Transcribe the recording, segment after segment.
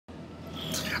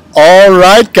All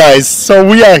right, guys, so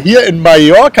we are here in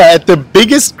Mallorca at the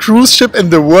biggest cruise ship in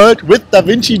the world with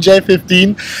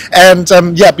DavinciJ15.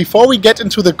 And yeah, before we get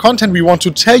into the content, we want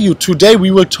to tell you today we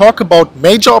will talk about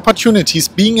major opportunities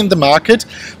being in the market.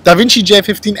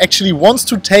 DavinciJ15 actually wants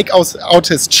to take out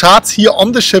his charts here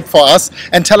on the ship for us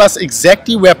and tell us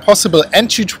exactly where possible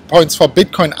entry points for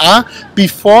Bitcoin are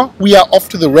before we are off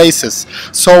to the races.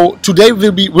 So today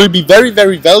will be very,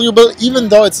 very valuable, even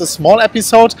though it's a small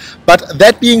episode. But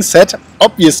that being said,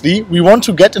 obviously, we want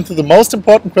to get into the most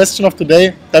important question of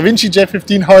today.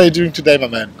 DavinciJ15, how are you doing today, my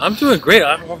man? I'm doing great.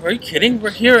 Are you kidding? We're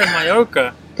here in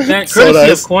Mallorca, courtesy So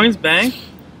nice. of Coins Bank,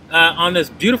 on this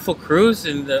beautiful cruise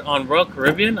on Royal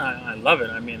Caribbean. I love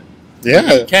it. I mean, Yeah,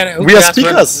 who we can are ask for-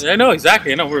 speakers. I know,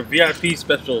 exactly. I know, we're VIP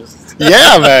specials.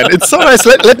 Yeah, man, it's so nice.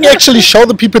 Let me actually show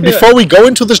the people before we go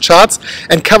into the charts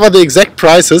and cover the exact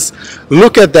prices.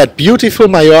 Look at that beautiful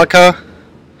Mallorca.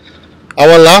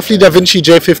 Our lovely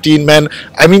DavinciJ15, man.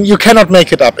 I mean, you cannot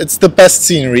make it up. It's the best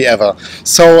scenery ever.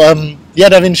 So, yeah,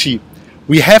 DaVinci,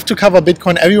 we have to cover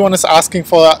Bitcoin. Everyone is asking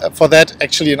for that,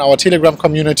 actually, in our Telegram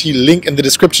community. Link in the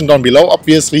description down below,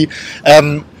 obviously.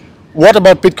 What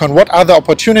about Bitcoin? What other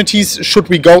opportunities should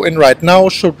we go in right now?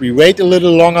 Should we wait a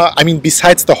little longer? I mean,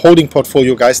 besides the holding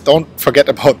portfolio, guys, don't forget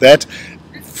about that.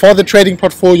 For the trading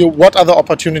portfolio, what are the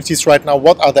opportunities right now?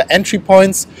 What are the entry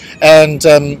points? And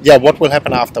yeah, what will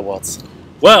happen afterwards?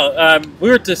 Well, we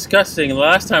were discussing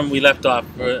last time we left off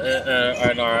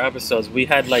in our episodes. We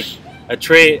had like a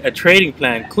trading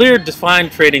plan, clear,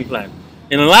 defined trading plan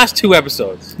in the last two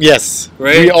episodes. Yes,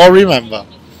 Right? we all remember.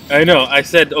 I know. I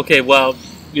said, okay, well,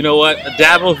 you know what?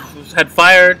 Dabble had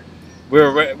fired.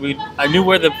 I knew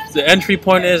where the entry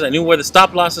point is. I knew where the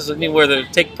stop losses. I knew where the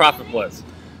take profit was.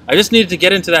 I just needed to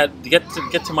get into that, get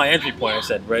to my entry point. I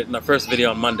said, right in the first video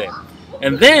on Monday,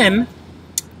 and then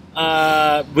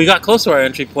we got close to our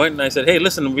entry point, and I said, hey,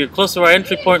 listen, we're close to our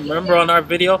entry point. Remember on our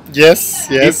video? Yes,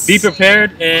 yes. Be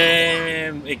prepared,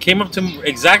 and it came up to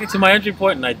exactly to my entry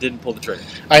point, and I didn't pull the trigger.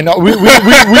 I know. We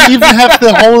even have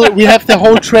the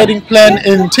whole trading plan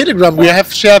in Telegram. We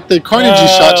have shared the Coinigy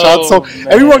chart, so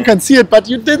everyone can see it. But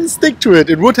you didn't stick to it.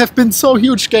 It would have been so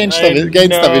huge gains,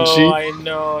 DaVinci. I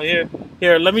know.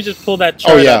 Here. Let me just pull that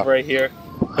chart up right here.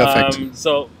 Perfect.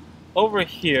 So over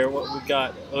here, what we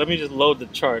got? Let me just load the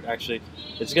chart. Actually,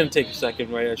 it's gonna take a second,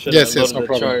 right? I should have loaded no the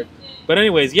problem. chart. But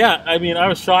anyways, yeah. I mean, I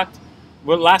was shocked.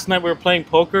 Well, last night we were playing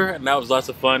poker, and that was lots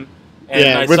of fun. And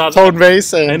Yeah, I with saw Tone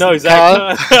Vase and I know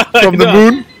exactly. Carl from the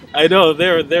moon. I know they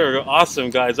were awesome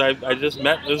guys. I just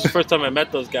met. It was the first time I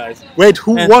met those guys. Wait,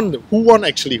 who won? Who won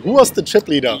actually? Who was the chip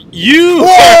leader? You.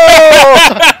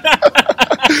 Whoa!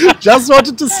 Just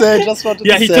wanted to say.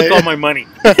 Yeah, he took all my money.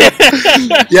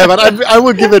 Yeah, but I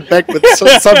will give it back with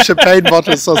some champagne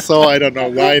bottles or so. I don't know,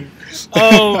 wine.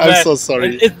 Oh, I'm man. so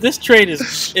sorry. This trade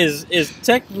is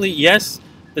technically, yes,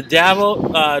 the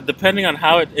dabble, depending on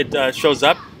how it shows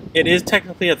up, it is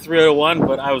technically a 3-to-1,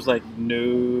 but I was like,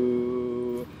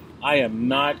 no, I am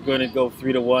not going to go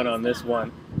 3-to-1 on this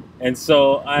one. And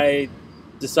so I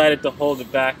decided to hold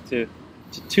it back to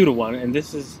 2-to-1, and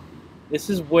this is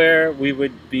where we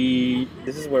would be.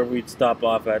 This is where we'd stop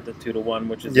off at the 2-to-1,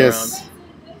 which is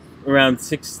around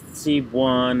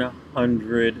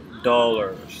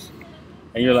 $6,100.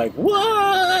 And you're like,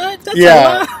 what? That's a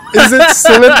lot. Is it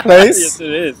still in place? Yes,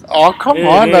 it is. Oh, come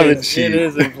on, DaVinci. It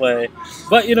is in play.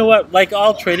 But you know what? Like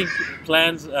all trading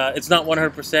plans, it's not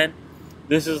 100%.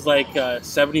 This is like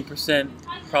 70%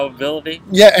 probability.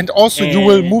 Yeah, and also you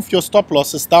will move your stop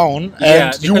losses down,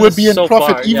 and you will be in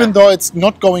profit, even though it's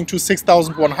not going to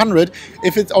 6,100.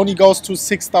 If it only goes to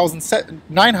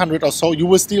 6,900 or so, you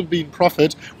will still be in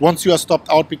profit once you are stopped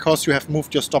out because you have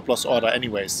moved your stop loss order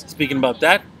anyways. Speaking about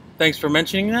that, thanks for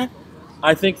mentioning that.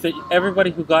 I think that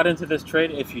everybody who got into this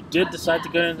trade, if you did decide to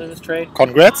get into this trade,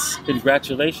 congrats.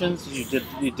 Congratulations, you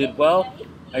did well,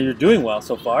 and you're doing well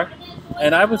so far.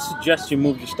 And I would suggest you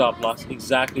move your stop loss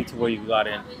exactly to where you got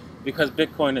in, because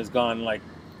Bitcoin has gone like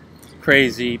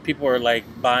crazy. People are like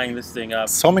buying this thing up.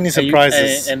 So many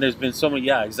surprises. And there's been so many,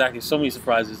 exactly, so many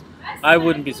surprises. I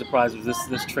wouldn't be surprised if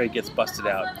this trade gets busted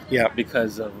out. Yeah.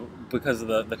 Because of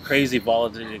the crazy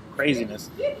volatility, craziness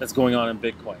that's going on in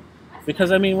Bitcoin.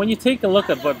 Because I mean, when you take a look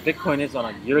at what Bitcoin is on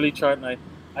a yearly chart, and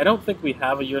I don't think we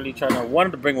have a yearly chart, and I wanted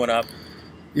to bring one up.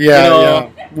 Yeah.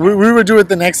 We will do it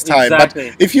the next time.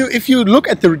 Exactly. But if you look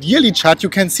at the yearly chart, you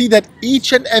can see that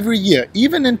each and every year,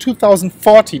 even in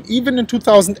 2014, even in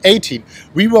 2018,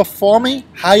 we were forming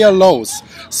higher lows.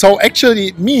 So actually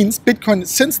it means Bitcoin,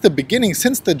 since the beginning,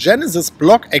 since the Genesis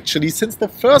block, actually, since the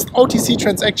first OTC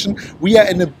transaction, we are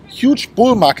in a huge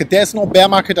bull market. There's no bear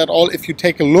market at all if you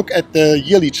take a look at the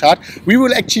yearly chart. We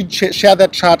will actually share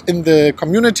that chart in the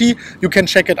community. You can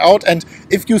check it out. And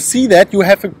if you see that, you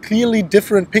have a clearly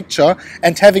different picture,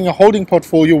 and having a holding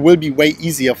portfolio will be way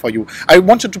easier for you. I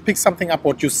wanted to pick something up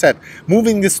what you said.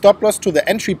 Moving the stop loss to the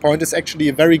entry point is actually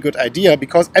a very good idea,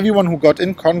 because everyone who got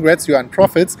in, congrats, you are in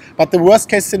profits, but the worst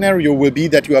case scenario will be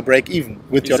that you are break even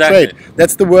with your trade.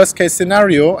 That's the worst case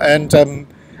scenario, and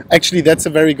actually that's a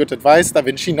very good advice,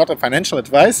 DaVinci, not a financial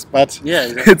advice, but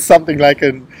it's something like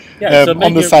an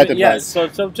on the side advice.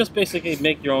 So just basically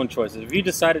make your own choices. If you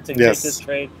decided to take this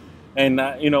trade, and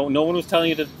no one was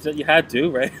telling you that you had to,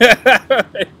 right?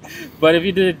 But if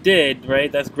you did, right?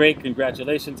 That's great.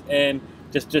 Congratulations. And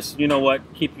just you know what?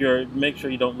 Make sure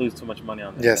you don't lose too much money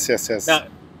on this. Yes. Now,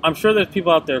 I'm sure there's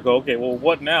people out there who go, okay, well,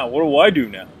 what now? What do I do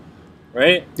now?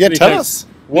 Right? Yeah, tell us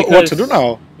what to do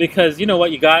now. Because you know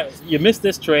what, you missed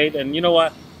this trade, and you know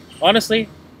what? Honestly,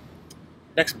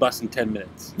 next bus in 10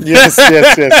 minutes. Yes.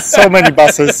 So many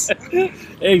buses.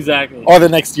 Exactly. Or the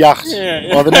next yacht.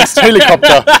 Or the next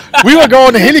helicopter. We will go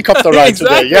on a helicopter ride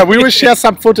today. Yeah, we will share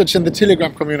some footage in the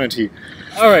Telegram community.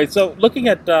 All right. So looking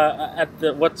at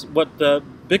what the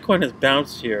Bitcoin has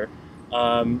bounced here,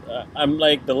 I'm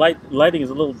like the lighting is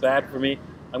a little bad for me.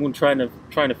 I'm trying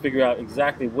to figure out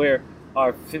exactly where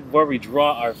we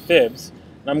draw our fibs.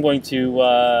 And I'm going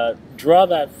to draw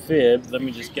that fib. Let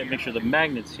me just make sure the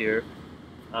magnet's here.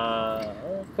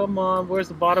 Oh, come on, where's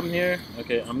the bottom here?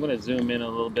 Okay, I'm gonna zoom in a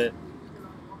little bit.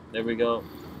 There we go.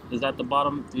 Is that the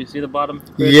bottom? Do you see the bottom,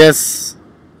 Chris? Yes.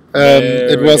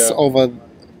 It was over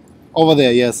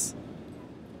there, yes.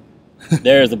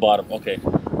 There's the bottom. Okay,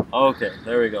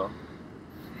 there we go.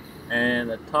 And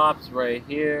the top's right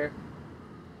here.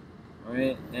 All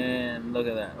right, and look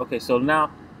at that. Okay, so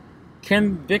now,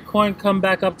 can Bitcoin come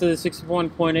back up to the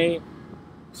 61.8?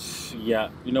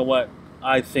 Yeah, you know what?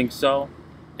 I think so.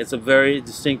 It's a very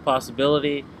distinct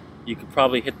possibility. You could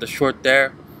probably hit the short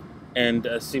there and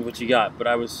see what you got. But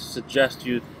I would suggest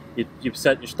you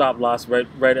set your stop loss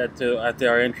right at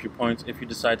our entry points if you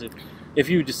decide to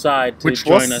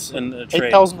join us in the trade.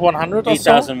 8,100 or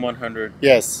so? 8,100.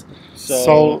 Yes.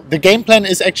 So the game plan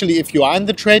is actually, if you are in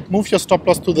the trade, move your stop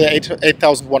loss to the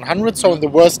 8,100. So in the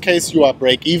worst case, you are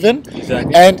break even.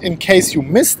 Exactly. And in case you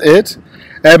missed it,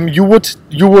 you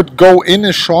would go in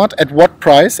a short at what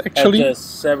price actually? At the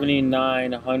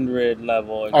 7,900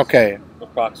 level. Okay.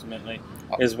 Approximately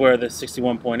is where the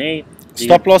 61.8.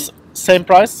 Stop loss same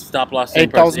price. Stop loss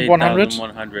same price.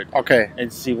 8,100. Okay.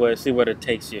 And see what it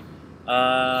takes you.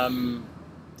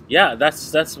 Yeah,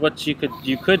 that's what you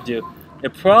could do.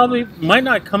 It probably might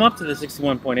not come up to the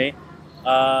 61.8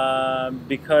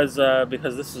 because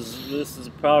this is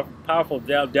a powerful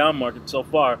down market so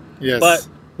far. Yes. But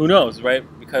who knows, right?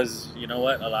 Because you know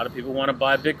what, a lot of people want to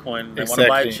buy Bitcoin. They want to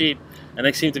buy it cheap, and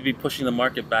they seem to be pushing the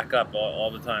market back up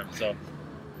all the time. So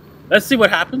let's see what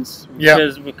happens.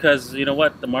 Because you know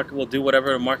what, the market will do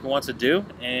whatever the market wants to do,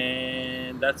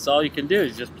 and that's all you can do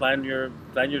is just plan your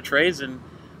trades and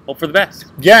hope for the best.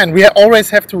 Yeah, and we always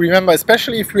have to remember,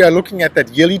 especially if we are looking at that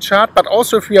yearly chart, but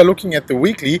also if we are looking at the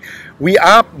weekly, we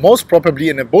are most probably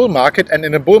in a bull market, and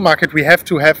in a bull market we have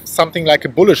to have something like a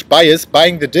bullish bias,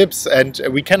 buying the dips, and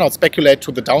we cannot speculate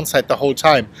to the downside the whole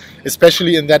time,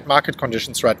 especially in that market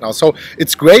conditions right now. So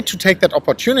it's great to take that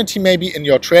opportunity maybe in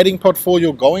your trading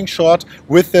portfolio, going short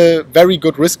with a very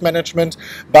good risk management,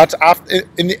 but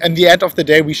in the end of the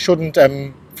day, we shouldn't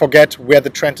forget where the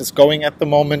trend is going at the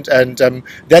moment, and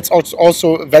that's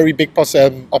also a very big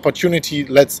opportunity.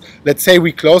 Let's say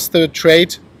we close the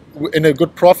trade in a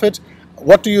good profit.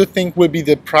 What do you think will be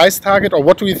the price target, or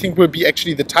what do you think will be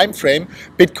actually the time frame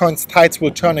Bitcoin's tides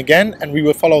will turn again and we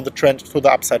will follow the trend to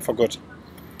the upside for good?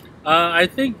 I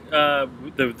think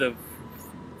the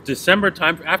December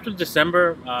time, after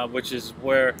December, which is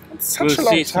where we'll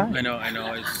see some. I know.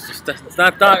 It's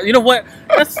not that. You know what?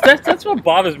 That's what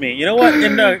bothers me. You know what?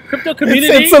 In the crypto community,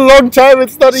 it's a long time.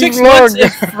 It's not even long. 6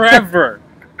 months is forever.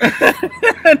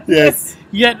 Yes.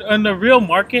 Yet in the real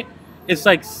market, it's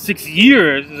like 6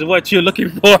 years is what you're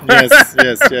looking for. Yes.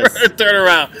 Turn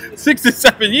around 6 to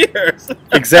 7 years.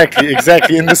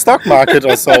 Exactly. In the stock market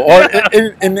or so, or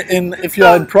in if you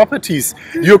are in properties,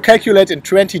 you calculate in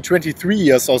 20-23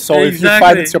 years or so if you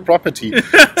finance your property.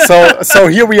 So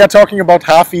here we are talking about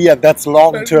half a year. That's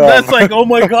long term. That's like, oh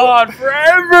my God,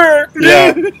 forever.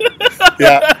 Yeah.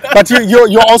 Yeah, but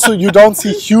you also you don't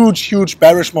see huge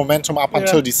bearish momentum up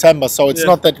until December, so it's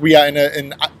not that we are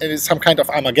in some kind of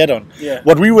Armageddon. Yeah.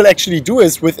 What we will actually do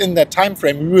is within that time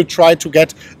frame we will try to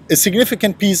get a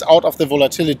significant piece out of the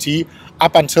volatility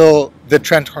up until the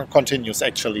trend continues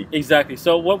actually. Exactly.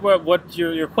 So what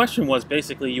your question was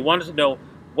basically, you wanted to know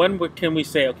when can we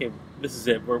say, okay, this is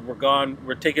it, we're gone,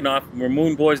 we're taking off, we're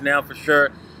moon boys now for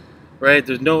sure, right?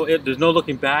 There's no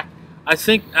looking back. I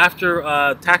think after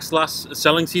tax loss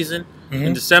selling season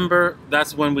in December,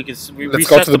 that's when we can let's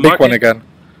go to the big one again.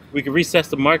 We can recess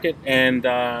the market and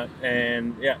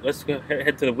yeah, let's go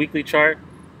head to the weekly chart.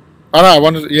 Oh no, I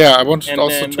wanted and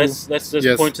also then to let's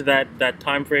just point to that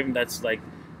time frame. That's like,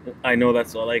 I know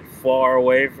that's like far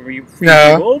away from you.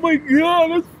 Oh my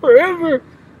God, that's forever.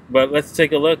 But let's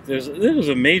take a look. There's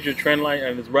a major trend line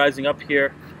and it's rising up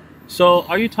here. So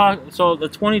are you talking? So the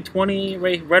 2020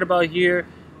 right about here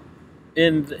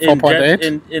in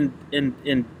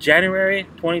January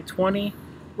 2020,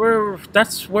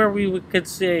 that's where we could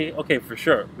say, okay, for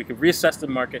sure we could reassess the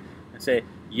market and say,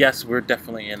 yes, we're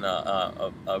definitely in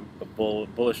a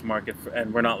bullish market,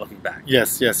 and we're not looking back.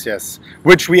 Yes.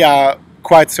 Which we are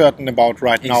quite certain about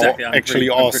right now. Actually,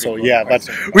 but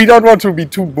we don't want to be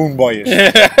too boom boyish.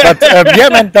 But yeah,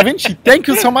 man, DaVinci, thank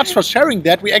you so much for sharing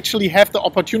that. We actually have the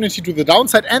opportunity to the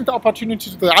downside and the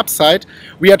opportunity to the upside.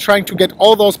 We are trying to get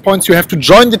all those points. You have to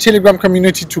join the Telegram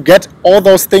community to get all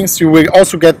those things. You will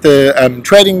also get the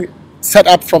trading set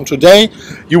up from today.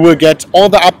 You will get all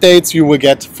the updates. You will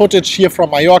get footage here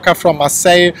from Mallorca, from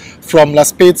Marseille, from La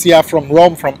Spezia, from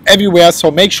Rome, from everywhere.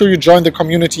 So make sure you join the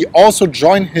community. Also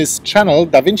join his channel.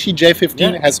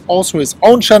 DavinciJ15 has also his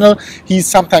own channel. He's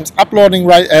sometimes uploading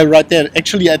right there,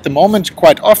 actually at the moment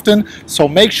quite often. So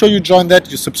make sure you join that.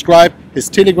 You subscribe. His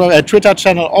Telegram, Twitter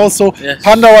channel also.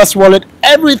 Pandora's wallet.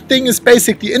 Everything is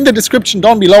basically in the description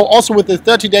down below. Also with the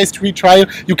 30 days free trial,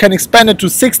 you can expand it to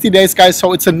 60 days, guys.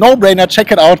 So it's a no-brainer.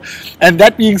 Check it out. And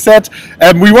that being said,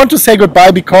 we want to say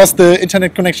goodbye because the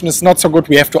internet connection is not so good.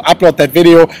 We have to upload that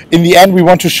video. In the end, we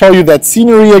want to show you that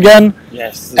scenery again.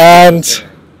 Yes. And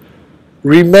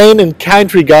remain in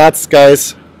kind regards,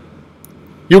 guys.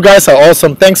 You guys are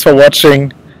awesome. Thanks for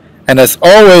watching. And as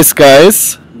always,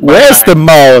 guys, where's the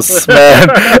mouse, man?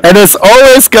 And as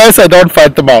always, guys, I don't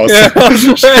find the mouse.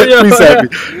 Please help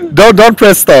me. Don't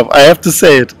press stop. I have to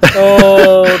say it.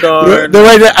 Oh, darn. The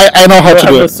way that I know how to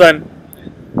do it.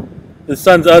 The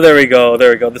sun's. Oh, there we go. There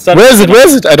we go. The sun. Where is it? Where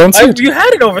is it? I don't see it. You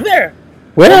had it over there.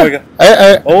 Where?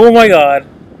 Oh my God.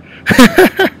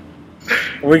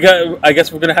 Oh my God. I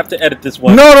guess we're gonna have to edit this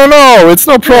one. No. It's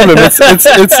no problem.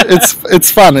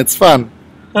 It's fun. It's fun.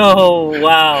 Oh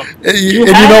wow! You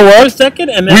know what? For a second,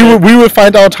 and then we will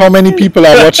find out how many people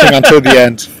are watching until the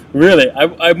end. Really,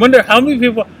 I wonder how many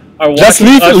people are watching.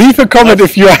 Just leave a comment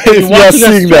if you are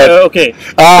seeing that. Okay.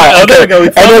 Okay. There we go.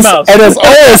 And as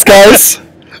always, guys,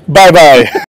 bye bye.